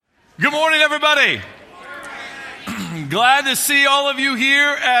Good morning, everybody. Glad to see all of you here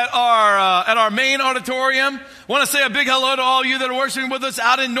at our main auditorium. Want to say a big hello to all of you that are worshiping with us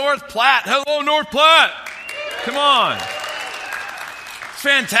out in North Platte. Hello, North Platte. Come on. It's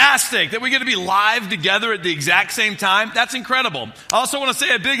fantastic that we get to be live together at the exact same time. That's incredible. I also want to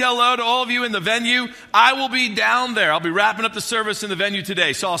say a big hello to all of you in the venue. I will be down there. I'll be wrapping up the service in the venue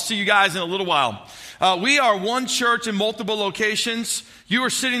today, so I'll see you guys in a little while. We are one church in multiple locations. You are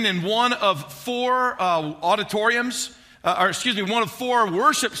sitting in one of four auditoriums, one of four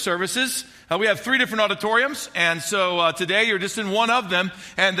worship services. We have three different auditoriums, and so today you're just in one of them,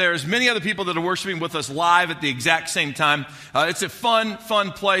 and there's many other people that are worshiping with us live at the exact same time. It's a fun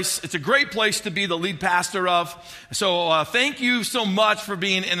place. It's a great place to be the lead pastor of. So thank you so much for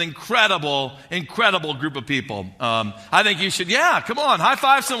being an incredible group of people. I think you should, come on, high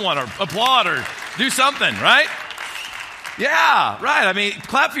five someone or applaud or do something, right? Yeah, right. I mean,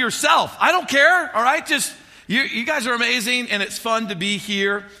 clap for yourself. I don't care, all right? Just You guys are amazing, and it's fun to be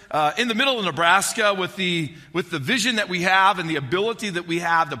here in the middle of Nebraska with the vision that we have and the ability that we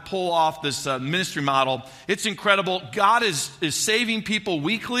have to pull off this ministry model. It's incredible. God is saving people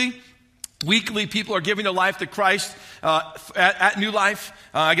weekly. Weekly, people are giving their life to Christ at New Life.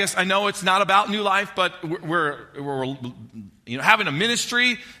 I guess I know it's not about New Life, but we're having a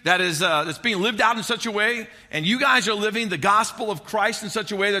ministry that is that's being lived out in such a way, and you guys are living the gospel of Christ in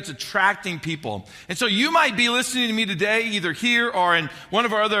such a way that's attracting people. And so you might be listening to me today, either here or in one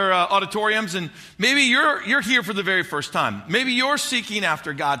of our other auditoriums, and maybe you're here for the very first time. Maybe you're seeking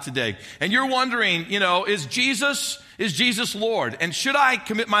after God today, and you're wondering, is Jesus Lord? And should I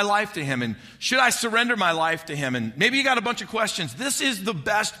commit my life to Him? And should I surrender my life to Him? And maybe you got a bunch of questions. This is the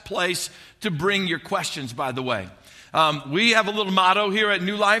best place to bring your questions, by the way. We have a little motto here at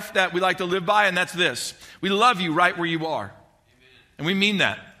New Life that we like to live by, and that's this. We love you right where you are. And we mean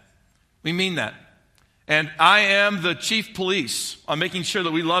that. We mean that. And I am the chief police on making sure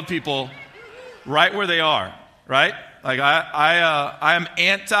that we love people right where they are, right? Like I am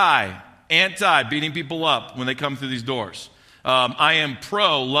anti beating people up when they come through these doors. I am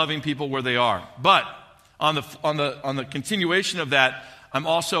pro loving people where they are. But on the continuation of that, I'm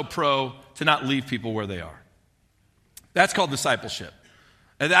also pro to not leave people where they are. That's called discipleship.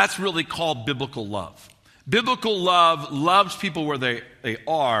 And that's really called biblical love. Biblical love loves people where they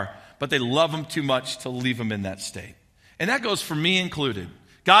are, but they love them too much to leave them in that state. And that goes for me included.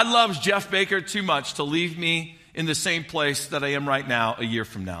 God loves Jeff Baker too much to leave me in the same place that I am right now a year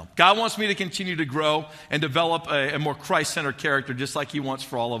from now. God wants me to continue to grow and develop a more Christ-centered character just like He wants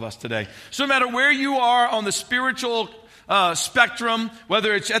for all of us today. So no matter where you are on the spiritual spectrum,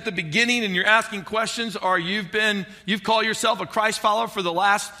 whether it's at the beginning and you're asking questions or you've called yourself a Christ follower for the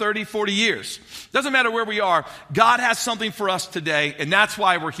last 30, 40 years. Doesn't matter where we are. God has something for us today, and that's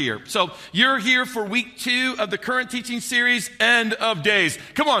why we're here. So you're here for week 2 of the current teaching series, End of Days.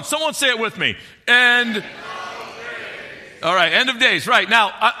 Come on, someone say it with me. All right, end of days. Right.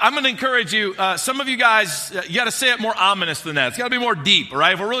 Now, I'm going to encourage you. Some of you guys, you got to say it more ominous than that. It's got to be more deep, all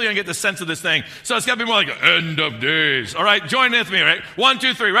right? If we're really going to get the sense of this thing. So it's got to be more like end of days. All right, join with me, all right? 1,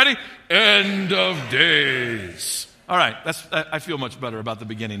 2, 3, ready? End of days. All right, I feel much better about the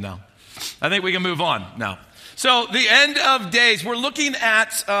beginning now. I think we can move on now. So the end of days, we're looking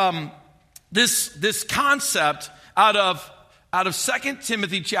at this concept out of 2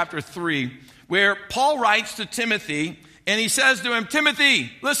 Timothy chapter 3, where Paul writes to Timothy. And he says to him,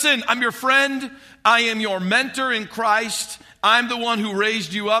 Timothy, listen, I'm your friend. I am your mentor in Christ. I'm the one who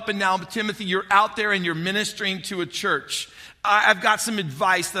raised you up. And now, Timothy, you're out there and you're ministering to a church. I've got some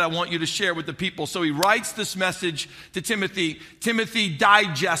advice that I want you to share with the people. So he writes this message to Timothy. Timothy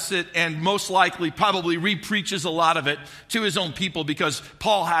digests it and most likely probably re-preaches a lot of it to his own people because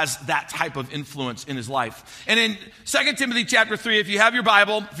Paul has that type of influence in his life. And in 2 Timothy chapter 3, if you have your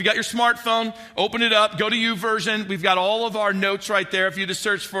Bible, if you got your smartphone, open it up, go to YouVersion. We've got all of our notes right there. If you just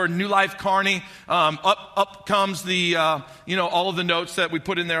search for New Life Kearney, up comes the, all of the notes that we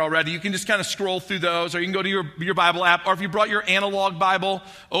put in there already. You can just kind of scroll through those, or you can go to your Bible app, or if you brought your analog Bible,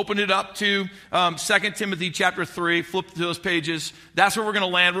 open it up to 2 Timothy chapter 3, flip to those pages. That's where we're going to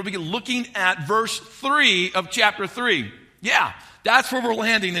land. We'll be looking at verse 3 of chapter 3. Yeah, that's where we're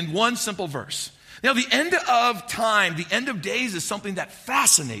landing in one simple verse. Now, the end of time, the end of days is something that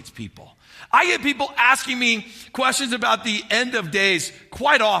fascinates people. I get people asking me questions about the end of days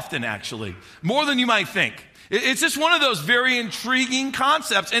quite often, actually, more than you might think. It's just one of those very intriguing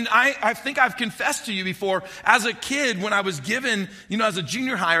concepts. And I think I've confessed to you before, as a kid, when I was given, as a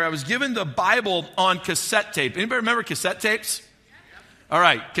junior hire, I was given the Bible on cassette tape. Anybody remember cassette tapes? All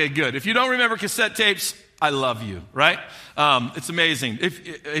right, okay, good. If you don't remember cassette tapes, I love you, right? It's amazing.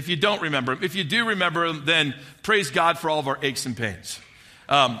 If you don't remember him, if you do remember him, then praise God for all of our aches and pains.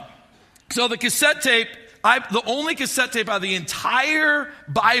 So the cassette tape, the only cassette tape out of the entire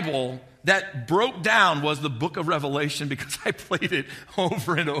Bible that broke down was the book of Revelation because I played it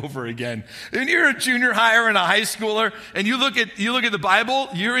over and over again. And you're a junior high or a high schooler and you look at the Bible,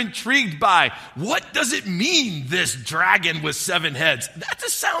 you're intrigued by what does it mean, this dragon with 7 heads? That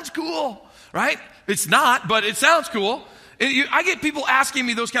just sounds cool, right? It's not, but it sounds cool. And I get people asking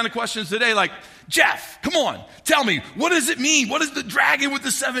me those kind of questions today like, Jeff, come on, tell me, what does it mean? What does the dragon with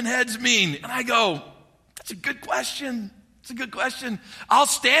the 7 heads mean? And I go, that's a good question. It's a good question. I'll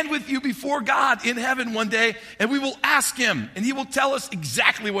stand with you before God in heaven one day, and we will ask him, and he will tell us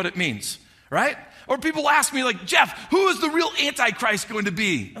exactly what it means, right? Or people ask me like, Jeff, who is the real Antichrist going to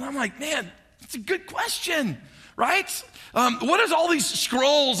be? And I'm like, man, that's a good question, right? What is all these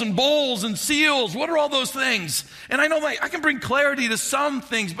scrolls and bowls and seals? What are all those things? And I know I can bring clarity to some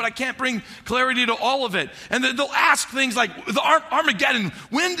things, but I can't bring clarity to all of it. And they'll ask things like, the Armageddon,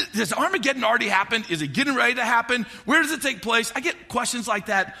 when does Armageddon already happen? Is it getting ready to happen? Where does it take place? I get questions like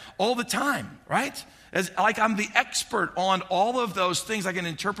that all the time, right? Like I'm the expert on all of those things. I can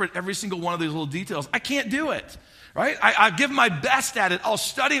interpret every single one of these little details. I can't do it. Right? I give my best at it. I'll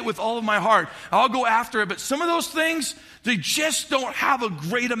study it with all of my heart. I'll go after it. But some of those things, they just don't have a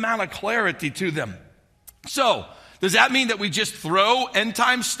great amount of clarity to them. So, does that mean that we just throw end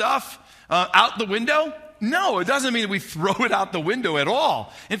time stuff out the window? No, it doesn't mean that we throw it out the window at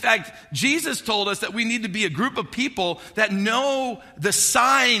all. In fact, Jesus told us that we need to be a group of people that know the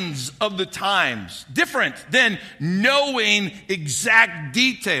signs of the times. Different than knowing exact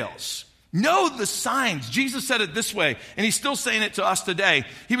details. Know the signs. Jesus said it this way, and he's still saying it to us today.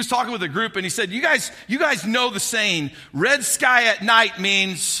 He was talking with a group, and he said, you guys know the saying, red sky at night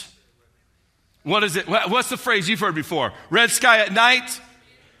means, what is it? What's the phrase you've heard before? Red sky at night?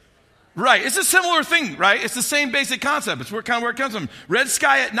 Right. It's a similar thing, right? It's the same basic concept. It's kind of where it comes from. Red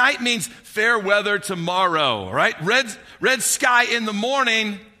sky at night means fair weather tomorrow, right? Red sky in the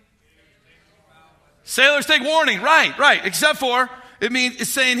morning, sailors take warning. Right. Except for, it's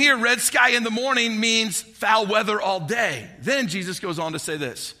saying here, red sky in the morning means foul weather all day. Then Jesus goes on to say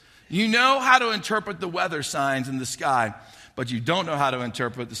this. You know how to interpret the weather signs in the sky, but you don't know how to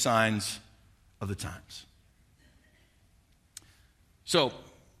interpret the signs of the times. So,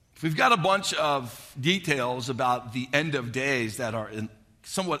 we've got a bunch of details about the end of days that are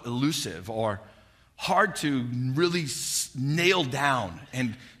somewhat elusive or hard to really nail down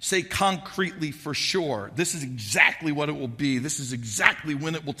and say concretely for sure. This is exactly what it will be. This is exactly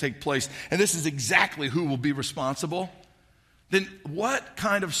when it will take place. And this is exactly who will be responsible. Then what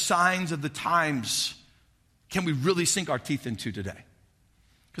kind of signs of the times can we really sink our teeth into today?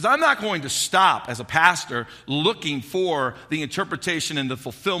 Because I'm not going to stop as a pastor looking for the interpretation and the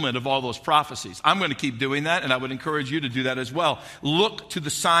fulfillment of all those prophecies. I'm going to keep doing that, and I would encourage you to do that as well. Look to the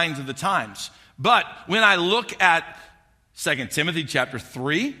signs of the times. But when I look at 2 Timothy chapter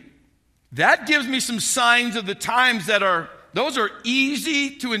 3, that gives me some signs of the times those are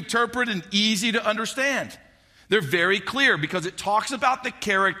easy to interpret and easy to understand. They're very clear because it talks about the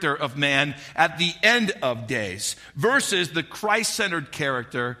character of man at the end of days versus the Christ-centered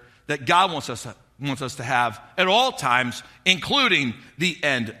character that God wants us to have at all times, including the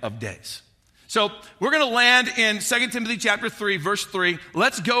end of days. So we're going to land in 2 Timothy chapter 3, verse 3.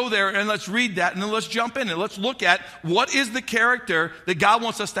 Let's go there and let's read that, and then let's jump in and let's look at what is the character that God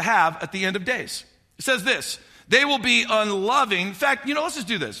wants us to have at the end of days. It says this. They will be unloving. In fact, let's just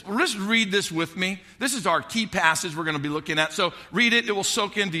do this. Let's read this with me. This is our key passage we're going to be looking at. So read it. It will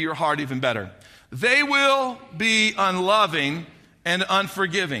soak into your heart even better. They will be unloving and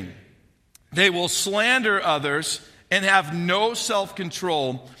unforgiving. They will slander others and have no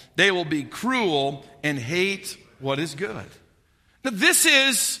self-control. They will be cruel and hate what is good. Now, this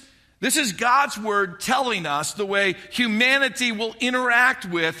is God's word telling us the way humanity will interact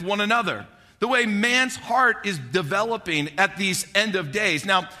with one another. The way man's heart is developing at these end of days.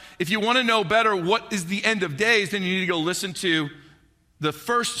 Now, if you want to know better what is the end of days, then you need to go listen to the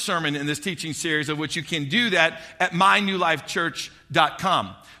first sermon in this teaching series, of which you can do that at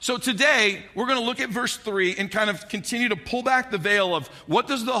mynewlifechurch.com. So today, we're going to look at verse 3 and kind of continue to pull back the veil of what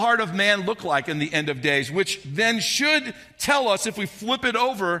does the heart of man look like in the end of days, which then should tell us, if we flip it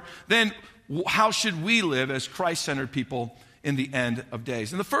over, then how should we live as Christ-centered people in the end of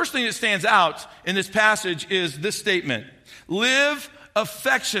days. And the first thing that stands out in this passage is this statement. Live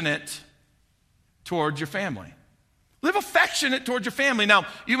affectionate towards your family. Live affectionate towards your family. Now,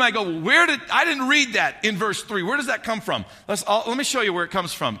 you might go, I didn't read that in verse 3. Where does that come from? Let me show you where it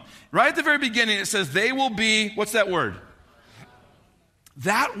comes from. Right at the very beginning, it says, they will be, what's that word?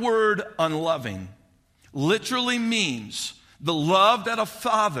 That word unloving literally means the love that a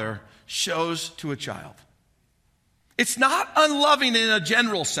father shows to a child. It's not unloving in a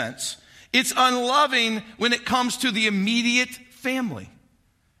general sense. It's unloving when it comes to the immediate family.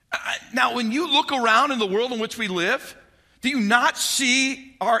 Now, when you look around in the world in which we live, do you not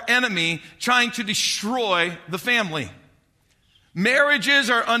see our enemy trying to destroy the family? Marriages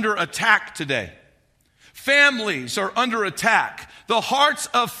are under attack today. Families are under attack. The hearts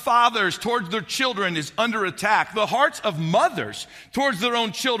of fathers towards their children is under attack. The hearts of mothers towards their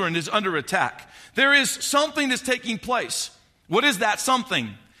own children is under attack. There is something that's taking place. What is that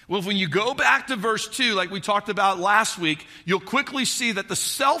something? Well, when you go back to verse 2, like we talked about last week, you'll quickly see that the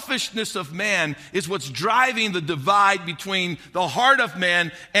selfishness of man is what's driving the divide between the heart of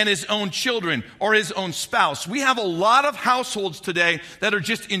man and his own children or his own spouse. We have a lot of households today that are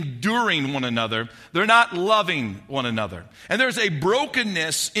just enduring one another. They're not loving one another. And there's a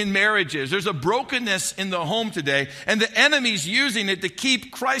brokenness in marriages. There's a brokenness in the home today. And the enemy's using it to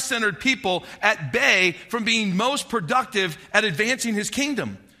keep Christ-centered people at bay from being most productive at advancing his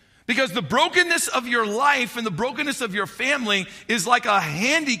kingdom. Because the brokenness of your life and the brokenness of your family is like a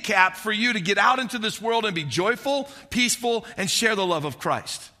handicap for you to get out into this world and be joyful, peaceful, and share the love of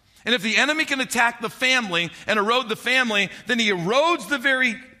Christ. And if the enemy can attack the family and erode the family, then he erodes the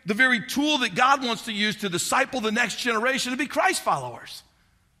very tool that God wants to use to disciple the next generation to be Christ followers.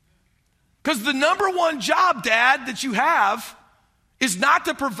 Because the number one job, Dad, that you have is not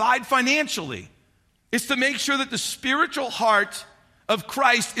to provide financially. It's to make sure that the spiritual heart of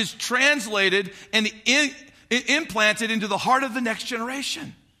Christ is translated and implanted into the heart of the next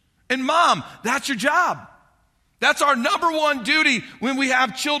generation. And mom, that's your job. That's our number one duty when we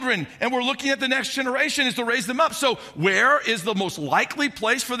have children and we're looking at the next generation is to raise them up. So where is the most likely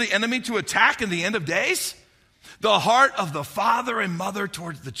place for the enemy to attack in the end of days? The heart of the father and mother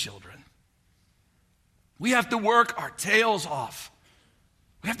towards the children. We have to work our tails off.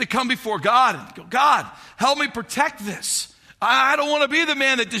 We have to come before God and go, God, help me protect this. I don't want to be the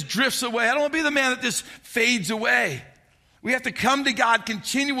man that just drifts away. I don't want to be the man that just fades away. We have to come to God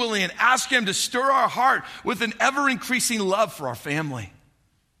continually and ask him to stir our heart with an ever-increasing love for our family.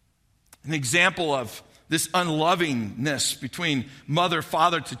 An example of this unlovingness between mother,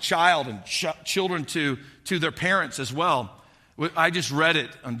 father to child and children to their parents as well. I just read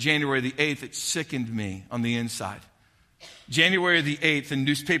it on January the 8th. It sickened me on the inside. January the 8th, in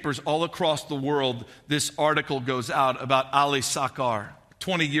newspapers all across the world, this article goes out about Ali Sakar, a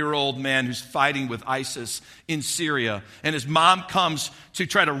 20-year-old man who's fighting with ISIS in Syria. And his mom comes to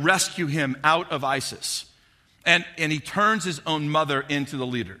try to rescue him out of ISIS. And he turns his own mother into the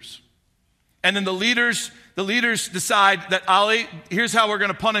leaders. And then the leaders decide that Ali, here's how we're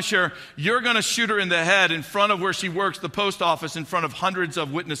going to punish her. You're going to shoot her in the head in front of where she works, the post office, in front of hundreds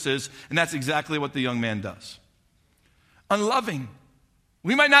of witnesses. And that's exactly what the young man does. Unloving.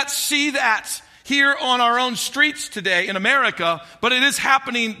 We might not see that here on our own streets today in America, but it is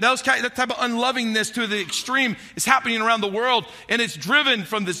happening. That type of unlovingness to the extreme is happening around the world, and it's driven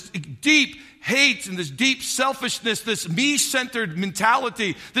from this deep hate and this deep selfishness, this me-centered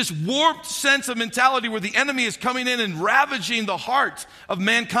mentality, this warped sense of mentality where the enemy is coming in and ravaging the heart of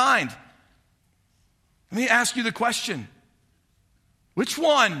mankind. Let me ask you the question. Which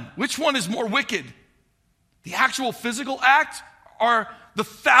one is more wicked? The actual physical act or the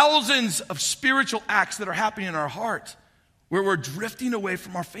thousands of spiritual acts that are happening in our heart where we're drifting away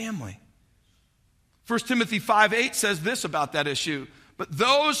from our family? 1 Timothy 5:8 says this about that issue. But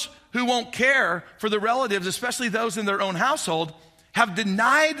those who won't care for the relatives, especially those in their own household, have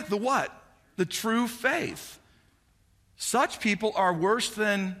denied the what? The true faith. Such people are worse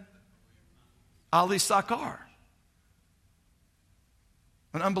than Ali Sakar,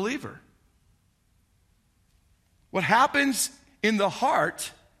 an unbeliever. What happens in the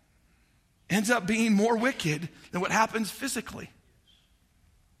heart ends up being more wicked than what happens physically.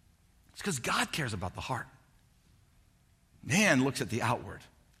 It's because God cares about the heart. Man looks at the outward.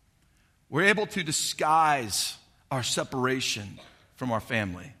 We're able to disguise our separation from our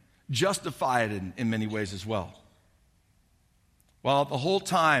family, justify it in many ways as well. While the whole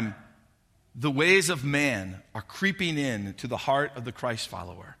time, the ways of man are creeping in to the heart of the Christ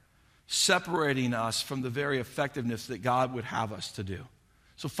follower, separating us from the very effectiveness that God would have us to do.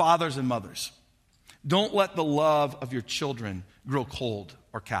 So fathers and mothers, don't let the love of your children grow cold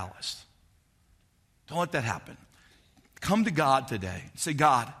or calloused. Don't let that happen. Come to God today and say,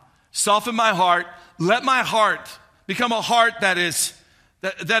 God, soften my heart. Let my heart become a heart that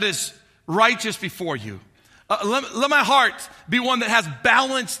is righteous before you. Let my heart be one that has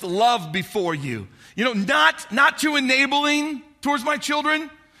balanced love before you. Not too enabling towards my children,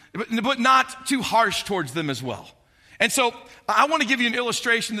 but not too harsh towards them as well. And so I want to give you an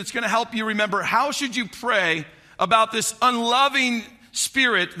illustration that's going to help you remember how should you pray about this unloving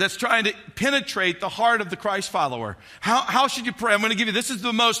spirit that's trying to penetrate the heart of the Christ follower. How should you pray? I'm going to give you, this is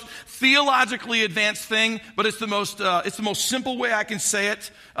the most theologically advanced thing, but it's the most simple way I can say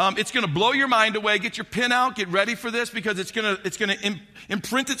it. It's going to blow your mind away. Get your pen out. Get ready for this because it's going to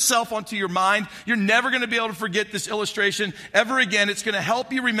imprint itself onto your mind. You're never going to be able to forget this illustration ever again. It's going to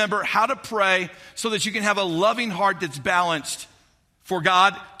help you remember how to pray so that you can have a loving heart that's balanced for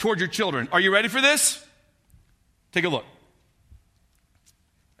God toward your children. Are you ready for this? Take a look.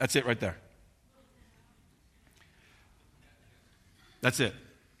 That's it right there. That's it.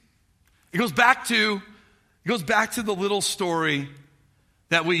 It goes back to the little story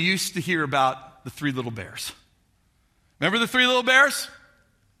that we used to hear about the 3 little bears. Remember the 3 little bears?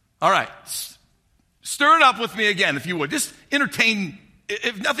 All right. Stir it up with me again, if you would. Just entertain,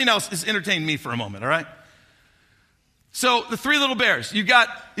 if nothing else, just entertain me for a moment, all right? So the 3 little bears. You got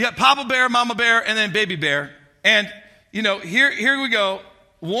Papa Bear, Mama Bear, and then Baby Bear. And, here we go.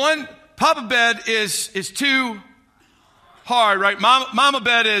 One, Papa bed is too hard, right? Mama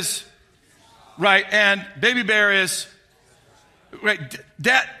bed is, right, and Baby Bear is, right,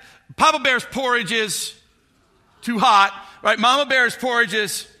 Papa Bear's porridge is too hot, right? Mama Bear's porridge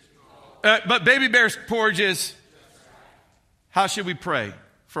is, but Baby Bear's porridge is, how should we pray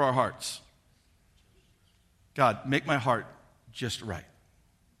for our hearts? God, make my heart just right.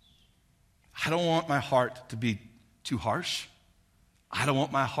 I don't want my heart to be too harsh. I don't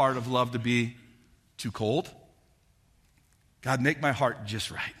want my heart of love to be too cold. God, make my heart just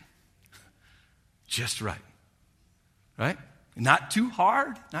right. Just right. Right? Not too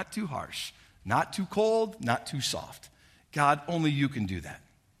hard, not too harsh. Not too cold, not too soft. God, only you can do that.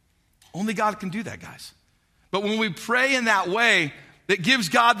 Only God can do that, guys. But when we pray in that way, that gives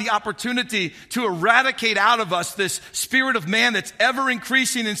God the opportunity to eradicate out of us this spirit of man that's ever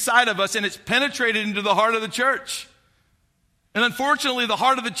increasing inside of us, and it's penetrated into the heart of the church. And unfortunately, the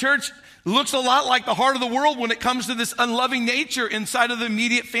heart of the church looks a lot like the heart of the world when it comes to this unloving nature inside of the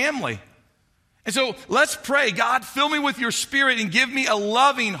immediate family. And so let's pray, God, fill me with your spirit and give me a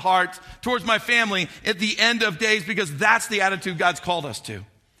loving heart towards my family at the end of days, because that's the attitude God's called us to.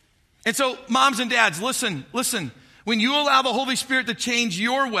 And so moms and dads, listen. When you allow the Holy Spirit to change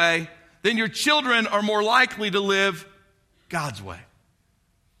your way, then your children are more likely to live God's way.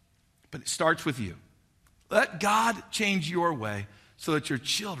 But it starts with you. Let God change your way so that your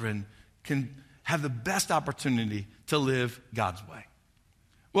children can have the best opportunity to live God's way.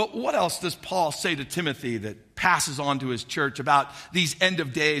 Well, what else does Paul say to Timothy that passes on to his church about these end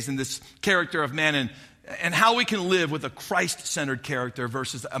of days and this character of man and how we can live with a Christ-centered character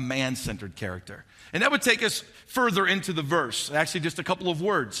versus a man-centered character? And that would take us further into the verse, actually just a couple of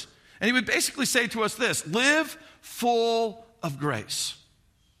words. And he would basically say to us this: live full of grace.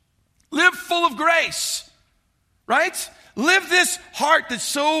 Live full of grace. Right? Live this heart that's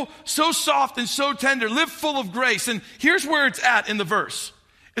so soft and so tender. Live full of grace. And here's where it's at in the verse.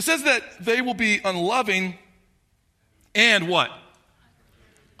 It says that they will be unloving and what?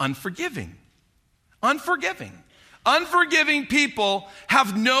 Unforgiving. Unforgiving. Unforgiving people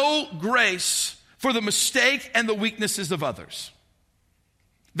have no grace for the mistake and the weaknesses of others.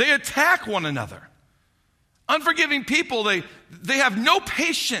 They attack one another. Unforgiving people, they have no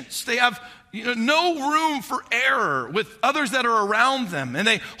patience. They have no room for error with others that are around them. And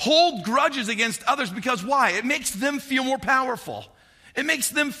they hold grudges against others because why? It makes them feel more powerful. It makes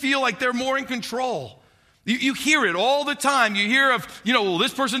them feel like they're more in control. You hear it all the time. You hear of, well,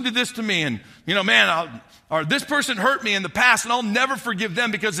 this person did this to me, and, or this person hurt me in the past, and I'll never forgive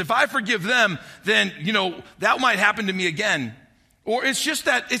them because if I forgive them, then, that might happen to me again. Or it's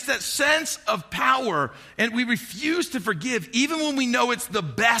that sense of power, and we refuse to forgive even when we know it's the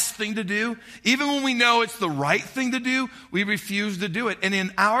best thing to do, even when we know it's the right thing to do, we refuse to do it. And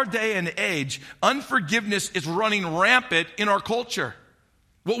in our day and age, unforgiveness is running rampant in our culture.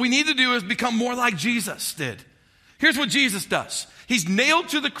 What we need to do is become more like Jesus did. Here's what Jesus does. He's nailed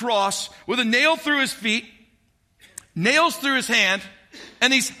to the cross with a nail through his feet, nails through his hand,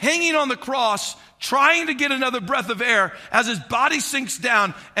 and he's hanging on the cross trying to get another breath of air as his body sinks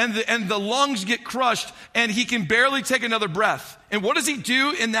down and the lungs get crushed and he can barely take another breath. And what does he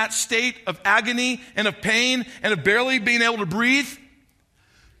do in that state of agony and of pain and of barely being able to breathe?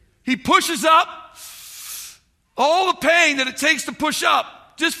 He pushes up all the pain that it takes to push up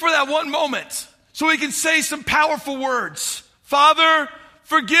just for that one moment so he can say some powerful words. Father,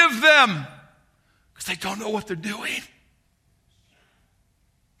 forgive them, because they don't know what they're doing.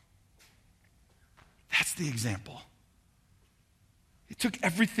 That's the example. It took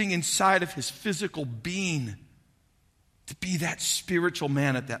everything inside of his physical being to be that spiritual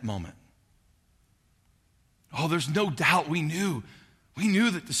man at that moment. Oh, there's no doubt we knew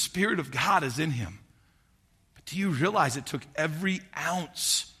that the Spirit of God is in him. But do you realize it took every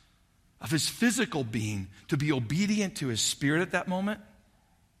ounce of his physical being to be obedient to his spirit at that moment?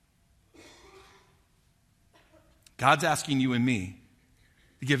 God's asking you and me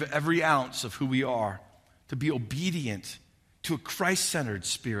to give every ounce of who we are to be obedient to a Christ-centered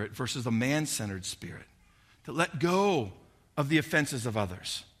spirit versus a man-centered spirit, to let go of the offenses of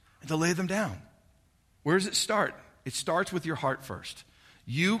others and to lay them down. Where does it start? It starts with your heart first.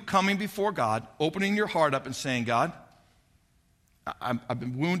 You coming before God, opening your heart up and saying, God, I've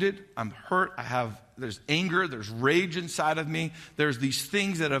been wounded, I'm hurt, there's anger, there's rage inside of me, there's these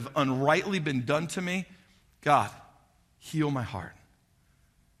things that have unrightly been done to me. God, heal my heart.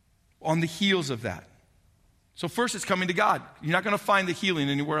 On the heels of that. So first it's coming to God. You're not going to find the healing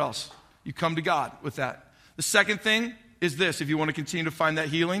anywhere else. You come to God with that. The second thing is this. If you want to continue to find that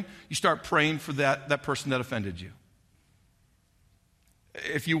healing, you start praying for that person that offended you.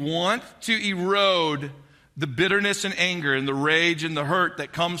 If you want to erode the bitterness and anger and the rage and the hurt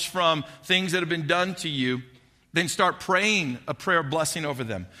that comes from things that have been done to you, then start praying a prayer of blessing over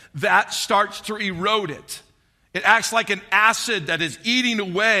them. That starts to erode it. It acts like an acid that is eating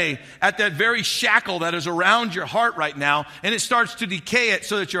away at that very shackle that is around your heart right now, and it starts to decay it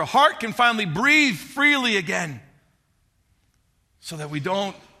so that your heart can finally breathe freely again. So that we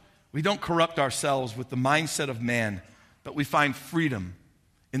don't corrupt ourselves with the mindset of man, but we find freedom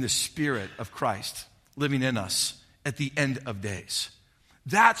in the Spirit of Christ living in us at the end of days.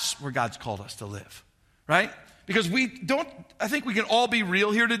 That's where God's called us to live, right? Because I think we can all be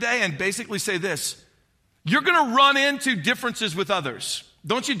real here today and basically say this. You're going to run into differences with others.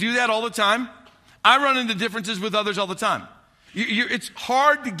 Don't you do that all the time? I run into differences with others all the time. It's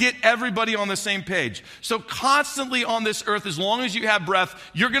hard to get everybody on the same page. So constantly on this earth, as long as you have breath,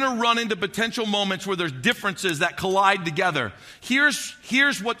 you're going to run into potential moments where there's differences that collide together.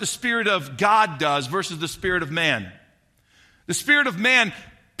 Here's what the Spirit of God does versus the spirit of man. The Spirit of man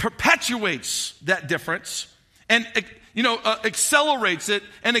perpetuates that difference and accelerates it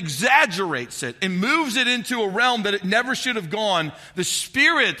and exaggerates it and moves it into a realm that it never should have gone. The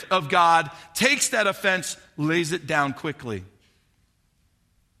Spirit of God takes that offense, lays it down quickly,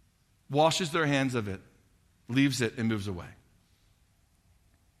 washes their hands of it, leaves it, and moves away.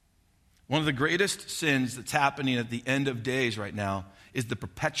 One of the greatest sins that's happening at the end of days right now is the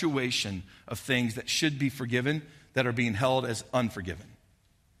perpetuation of things that should be forgiven that are being held as unforgiven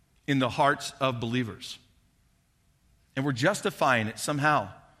in the hearts of believers. And we're justifying it somehow.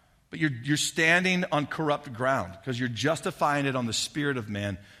 But you're standing on corrupt ground because you're justifying it on the spirit of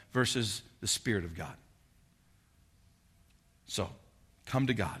man versus the Spirit of God. So, come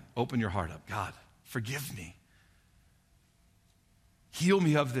to God. Open your heart up. God, forgive me. Heal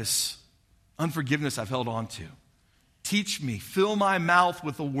me of this unforgiveness I've held on to. Teach me. Fill my mouth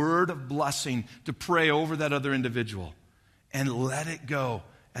with a word of blessing to pray over that other individual. And let it go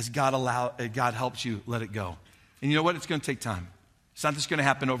as God helps you let it go. And you know what? It's going to take time. It's not just going to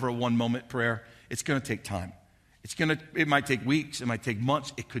happen over a one-moment prayer. It's going to take time. It might take weeks. It might take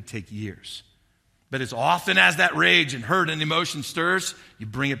months. It could take years. But as often as that rage and hurt and emotion stirs, you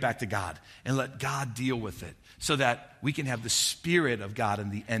bring it back to God and let God deal with it so that we can have the Spirit of God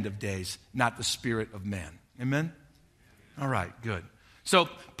in the end of days, not the spirit of man. Amen? All right, good. So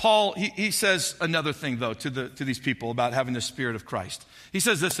Paul, he says another thing, though, to these people about having the Spirit of Christ. He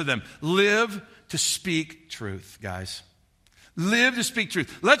says this to them: live to speak truth, guys. Live to speak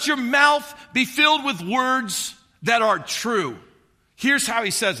truth. Let your mouth be filled with words that are true. Here's how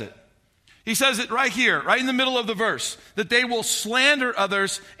he says it. He says it right here, right in the middle of the verse, that they will slander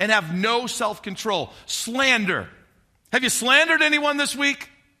others and have no self-control. Slander. Have you slandered anyone this week?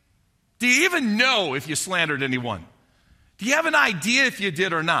 Do you even know if you slandered anyone? Do you have an idea if you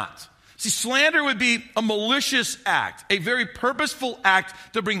did or not? See, slander would be a malicious act, a very purposeful act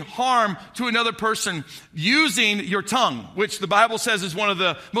to bring harm to another person using your tongue, which the Bible says is one of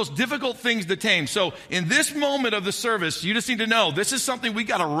the most difficult things to tame. So in this moment of the service, you just need to know this is something we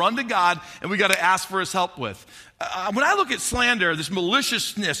got to run to God and we got to ask for his help with. When I look at slander, this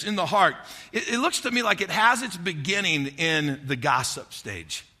maliciousness in the heart, it looks to me like it has its beginning in the gossip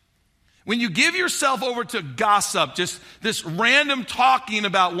stage. When you give yourself over to gossip, just this random talking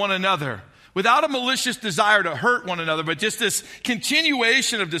about one another, without a malicious desire to hurt one another, but just this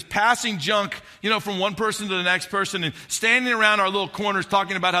continuation of this passing junk, from one person to the next person and standing around our little corners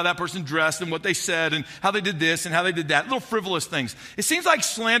talking about how that person dressed and what they said and how they did this and how they did that, little frivolous things. It seems like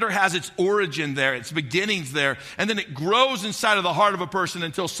slander has its origin there, its beginnings there, and then it grows inside of the heart of a person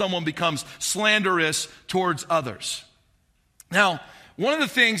until someone becomes slanderous towards others. Now, one of the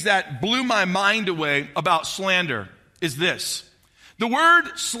things that blew my mind away about slander is this. The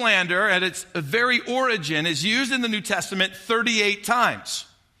word slander at its very origin is used in the New Testament 38 times.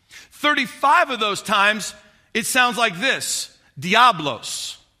 35 of those times, it sounds like this,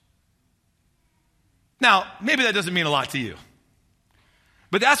 diablos. Now, maybe that doesn't mean a lot to you,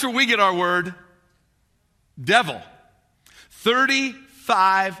 but that's where we get our word devil.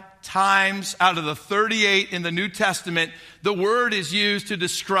 35 times out of the 38 in the New Testament, the word is used to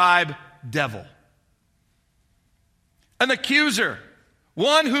describe devil. An accuser.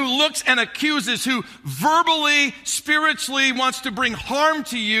 One who looks and accuses, who verbally, spiritually wants to bring harm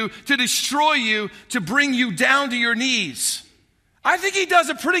to you, to destroy you, to bring you down to your knees. I think he does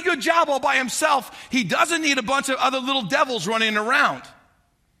a pretty good job all by himself. He doesn't need a bunch of other little devils running around,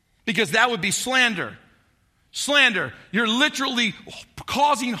 because that would be slander. Slander, you're literally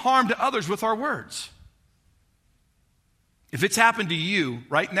causing harm to others with our words. If it's happened to you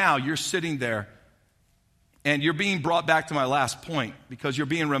right now, you're sitting there and you're being brought back to my last point, because you're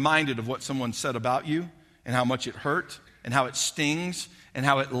being reminded of what someone said about you and how much it hurt and how it stings and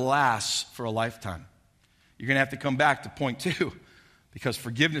how it lasts for a lifetime. You're going to have to come back to point 2, because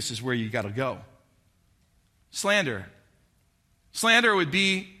forgiveness is where you got to go. Slander. Slander would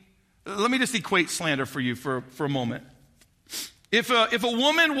be, let me just equate slander for you for a moment. If a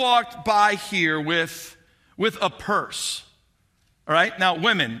woman walked by here with a purse, all right? Now,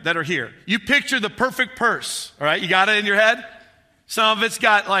 women that are here, you picture the perfect purse, all right? You got it in your head? Some of it's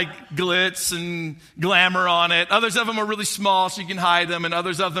got like glitz and glamour on it. Others of them are really small so you can hide them. And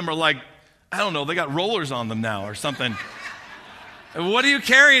others of them are like, I don't know, they got rollers on them now or something. What are you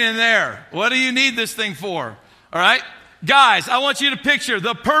carrying in there? What do you need this thing for? All right? Guys, I want you to picture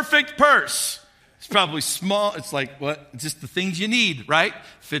the perfect purse. It's probably small. It's like, what? Just the things you need, right?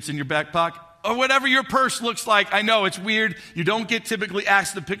 Fits in your back pocket. Or whatever your purse looks like. I know it's weird. You don't get typically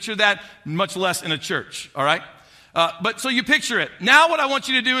asked to picture that, much less in a church, all right? But so you picture it. Now what I want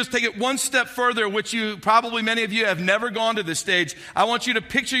you to do is take it one step further, which probably many of you have never gone to this stage. I want you to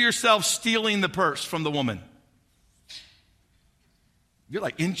picture yourself stealing the purse from the woman. You're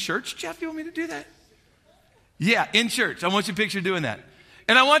like, in church, Jeff? You want me to do that? Yeah, in church. I want you to picture doing that.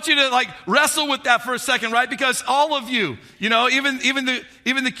 And I want you to wrestle with that for a second, right? Because all of you, even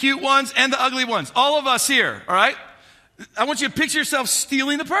the cute ones and the ugly ones, all of us here, all right? I want you to picture yourself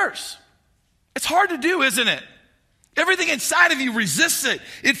stealing the purse. It's hard to do, isn't it? Everything inside of you resists it.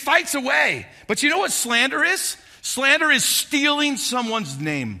 It fights away. But you know what slander is? Slander is stealing someone's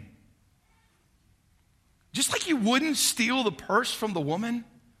name. Just like you wouldn't steal the purse from the woman,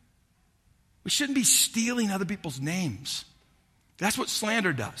 we shouldn't be stealing other people's names. That's what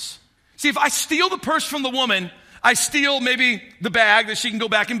slander does. See, if I steal the purse from the woman, I steal maybe the bag that she can go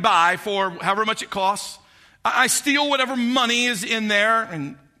back and buy for however much it costs. I steal whatever money is in there,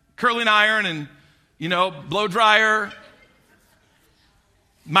 and curling iron and, blow dryer,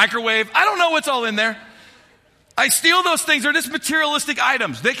 microwave. I don't know what's all in there. I steal those things. They're just materialistic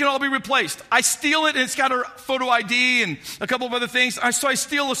items. They can all be replaced. I steal it, and it's got her photo ID and a couple of other things. So I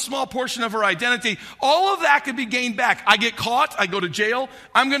steal a small portion of her identity. All of that could be gained back. I get caught. I go to jail.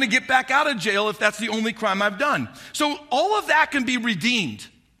 I'm going to get back out of jail if that's the only crime I've done. So all of that can be redeemed.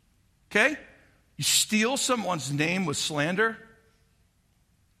 Okay? You steal someone's name with slander,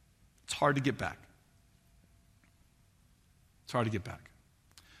 it's hard to get back. It's hard to get back.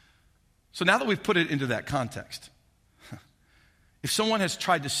 So now that we've put it into that context, if someone has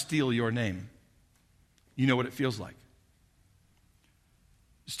tried to steal your name, you know what it feels like.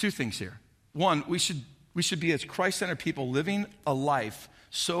 There's 2 things here. One, we should be, as Christ-centered people, living a life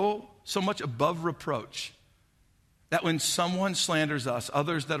so much above reproach that when someone slanders us,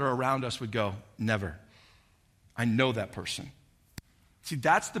 others that are around us would go, never. I know that person. See,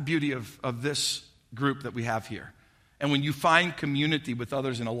 that's the beauty of this group that we have here. And when you find community with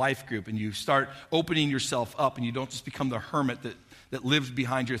others in a life group and you start opening yourself up and you don't just become the hermit that lives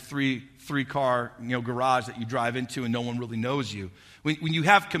behind your three-car garage that you drive into and no one really knows you. When you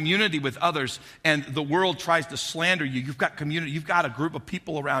have community with others and the world tries to slander you, you've got community, you've got a group of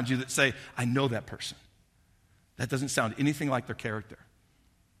people around you that say, I know that person. That doesn't sound anything like their character.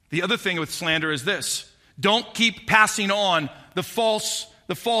 The other thing with slander is this. Don't keep passing on the false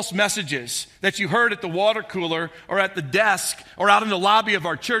the false messages that you heard at the water cooler or at the desk or out in the lobby of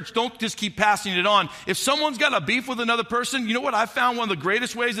our church. Don't just keep passing it on. If someone's got a beef with another person, you know what I found one of the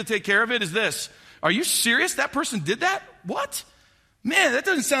greatest ways to take care of it is this. Are you serious? That person did that? What? Man, that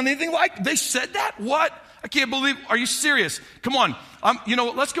doesn't sound anything like they said that. What? I can't believe. Are you serious? Come on.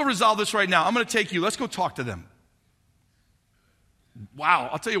 Let's go resolve this right now. I'm going to take you. Let's go talk to them. Wow.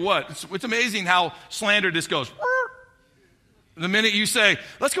 I'll tell you what. It's amazing how slander just goes. The minute you say,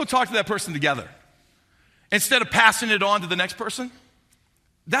 let's go talk to that person together, instead of passing it on to the next person,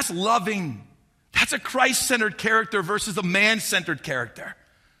 that's loving. That's a Christ-centered character versus a man-centered character.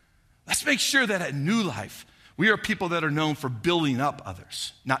 Let's make sure that at New Life, we are people that are known for building up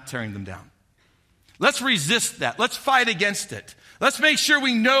others, not tearing them down. Let's resist that. Let's fight against it. Let's make sure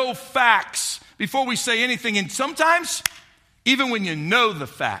we know facts before we say anything. And sometimes, even when you know the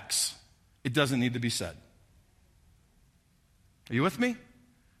facts, it doesn't need to be said. Are you with me?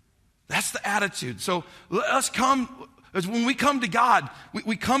 That's the attitude. So let's come, as when we come to God,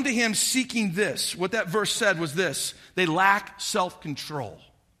 we come to him seeking this. What that verse said was this: they lack self-control.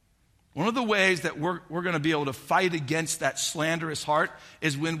 One of the ways that we're going to be able to fight against that slanderous heart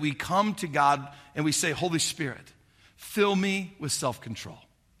is when we come to God and we say, Holy Spirit, fill me with self-control.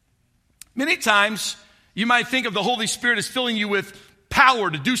 Many times, you might think of the Holy Spirit as filling you with power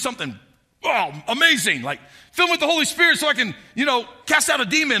to do something amazing, like fill me with the Holy Spirit so I can, cast out a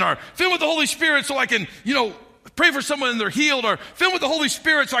demon, or fill me with the Holy Spirit so I can, pray for someone and they're healed, or fill me with the Holy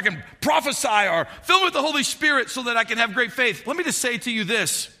Spirit so I can prophesy, or fill me with the Holy Spirit so that I can have great faith. Let me just say to you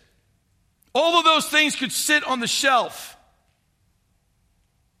this. All of those things could sit on the shelf.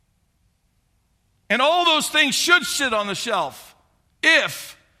 And all those things should sit on the shelf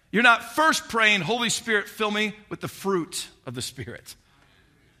if you're not first praying, Holy Spirit, fill me with the fruit of the Spirit.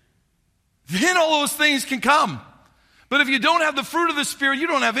 Then all those things can come. But if you don't have the fruit of the Spirit, you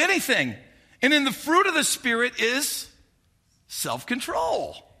don't have anything. And in the fruit of the Spirit is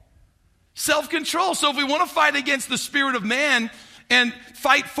self-control. Self-control. So if we want to fight against the spirit of man and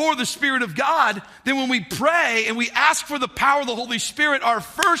fight for the Spirit of God, then when we pray and we ask for the power of the Holy Spirit, our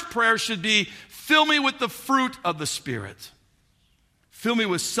first prayer should be, fill me with the fruit of the Spirit. Fill me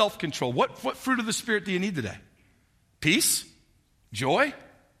with self-control. What fruit of the Spirit do you need today? Peace? Joy?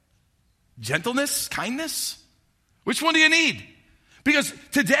 Gentleness? Kindness? Which one do you need? Because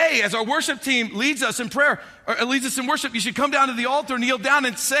today, as our worship team leads us in prayer, or leads us in worship, you should come down to the altar, kneel down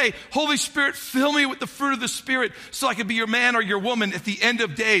and say, Holy Spirit, fill me with the fruit of the Spirit so I can be your man or your woman at the end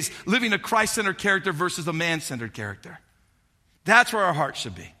of days, living a Christ-centered character versus a man-centered character. That's where our heart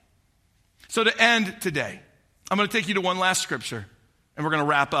should be. So to end today, I'm going to take you to one last scripture, and we're going to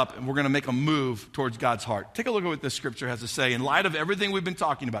wrap up, and we're going to make a move towards God's heart. Take a look at what this scripture has to say in light of everything we've been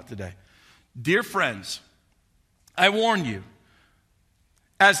talking about today. Dear friends, I warn you,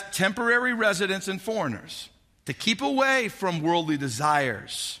 as temporary residents and foreigners, to keep away from worldly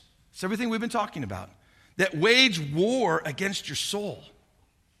desires. It's everything we've been talking about. That wage war against your soul.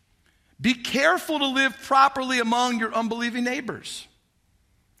 Be careful to live properly among your unbelieving neighbors.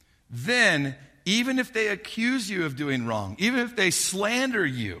 Then, even if they accuse you of doing wrong, even if they slander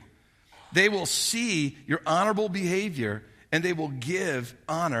you, they will see your honorable behavior and they will give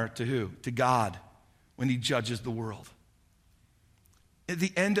honor to who? To God when he judges the world. At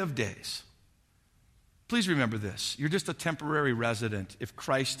the end of days, please remember this. You're just a temporary resident if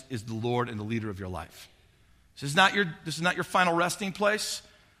Christ is the Lord and the leader of your life. This is not your final resting place.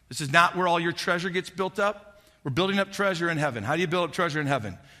 This is not where all your treasure gets built up. We're building up treasure in heaven. How do you build up treasure in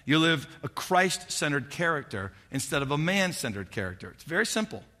heaven? You live a Christ-centered character instead of a man-centered character. It's very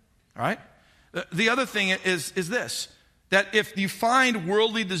simple, all right? The other thing is this, that if you find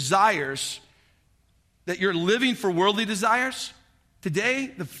worldly desires, that you're living for worldly desires,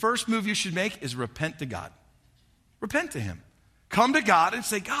 today, the first move you should make is repent to God. Repent to him. Come to God and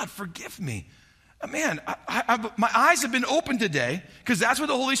say, God, forgive me. Man, my eyes have been opened today because that's what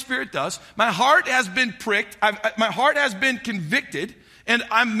the Holy Spirit does. My heart has been pricked. My heart has been convicted, and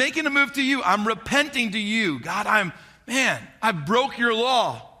I'm making a move to you. I'm repenting to you. God, I broke your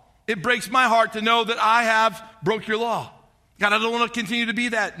law. It breaks my heart to know that I have broke your law. God, I don't want to continue to be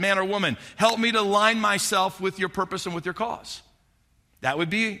that man or woman. Help me to align myself with your purpose and with your cause. That would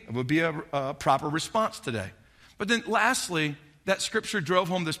be a proper response today. But then lastly, that scripture drove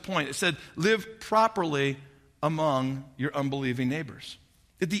home this point. It said, live properly among your unbelieving neighbors.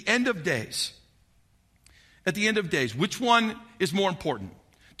 At the end of days, which one is more important?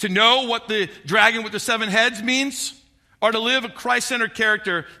 To know what the dragon with the 7 heads means, or to live a Christ-centered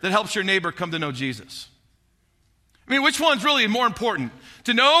character that helps your neighbor come to know Jesus? I mean, which one's really more important?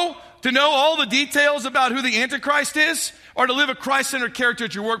 To know all the details about who the Antichrist is, or to live a Christ-centered character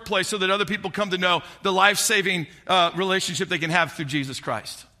at your workplace so that other people come to know the life-saving relationship they can have through Jesus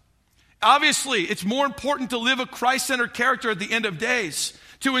Christ. Obviously, it's more important to live a Christ-centered character at the end of days,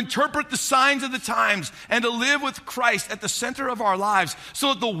 to interpret the signs of the times, and to live with Christ at the center of our lives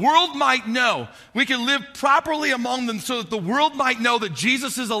so that the world might know. We can live properly among them so that the world might know that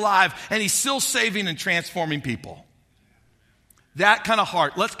Jesus is alive and he's still saving and transforming people. That kind of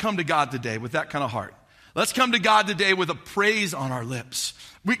heart. Let's come to God today with that kind of heart. Let's come to God today with a praise on our lips.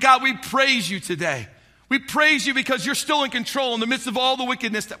 God, we praise you today. We praise you because you're still in control in the midst of all the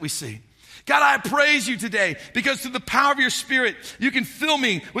wickedness that we see. God, I praise you today because through the power of your Spirit, you can fill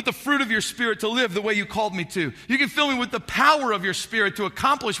me with the fruit of your Spirit to live the way you called me to. You can fill me with the power of your Spirit to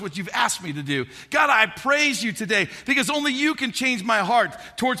accomplish what you've asked me to do. God, I praise you today because only you can change my heart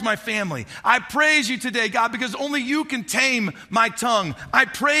towards my family. I praise you today, God, because only you can tame my tongue. I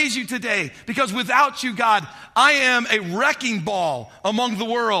praise you today because without you, God, I am a wrecking ball among the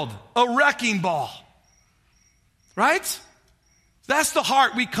world. A wrecking ball. Right? That's the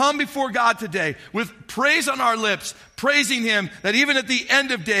heart. We come before God today with praise on our lips, praising him that even at the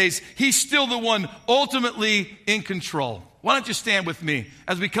end of days, he's still the one ultimately in control. Why don't you stand with me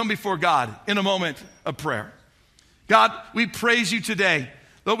as we come before God in a moment of prayer? God, we praise you today.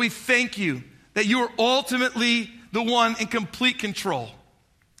 Lord, we thank you that you are ultimately the one in complete control.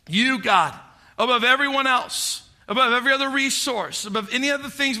 You, God, above everyone else, above every other resource, above any other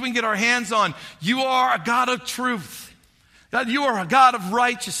things we can get our hands on, you are a God of truth. God, you are a God of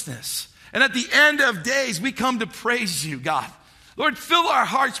righteousness. And at the end of days, we come to praise you, God. Lord, fill our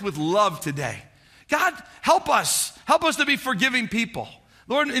hearts with love today. God, help us. Help us to be forgiving people.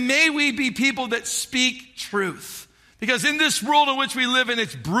 Lord, and may we be people that speak truth. Because in this world in which we live in,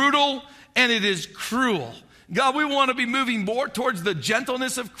 it's brutal and it is cruel. God, we want to be moving more towards the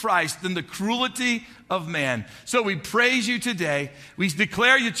gentleness of Christ than the cruelty of man. So we praise you today. We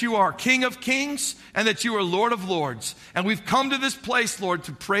declare that you are King of Kings and that you are Lord of Lords. And we've come to this place, Lord,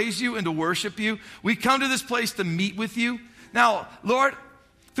 to praise you and to worship you. We've come to this place to meet with you. Now, Lord,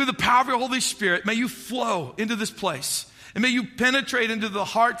 through the power of your Holy Spirit, may you flow into this place. And may you penetrate into the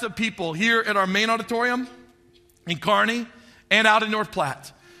hearts of people here at our main auditorium, in Kearney, and out in North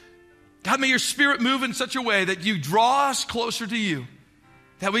Platte. God, may your Spirit move in such a way that you draw us closer to you,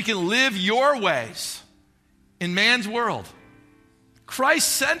 that we can live your ways in man's world.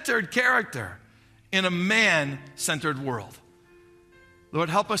 Christ-centered character in a man-centered world. Lord,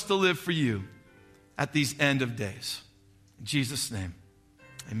 help us to live for you at these end of days. In Jesus' name,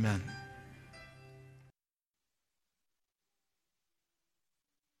 amen.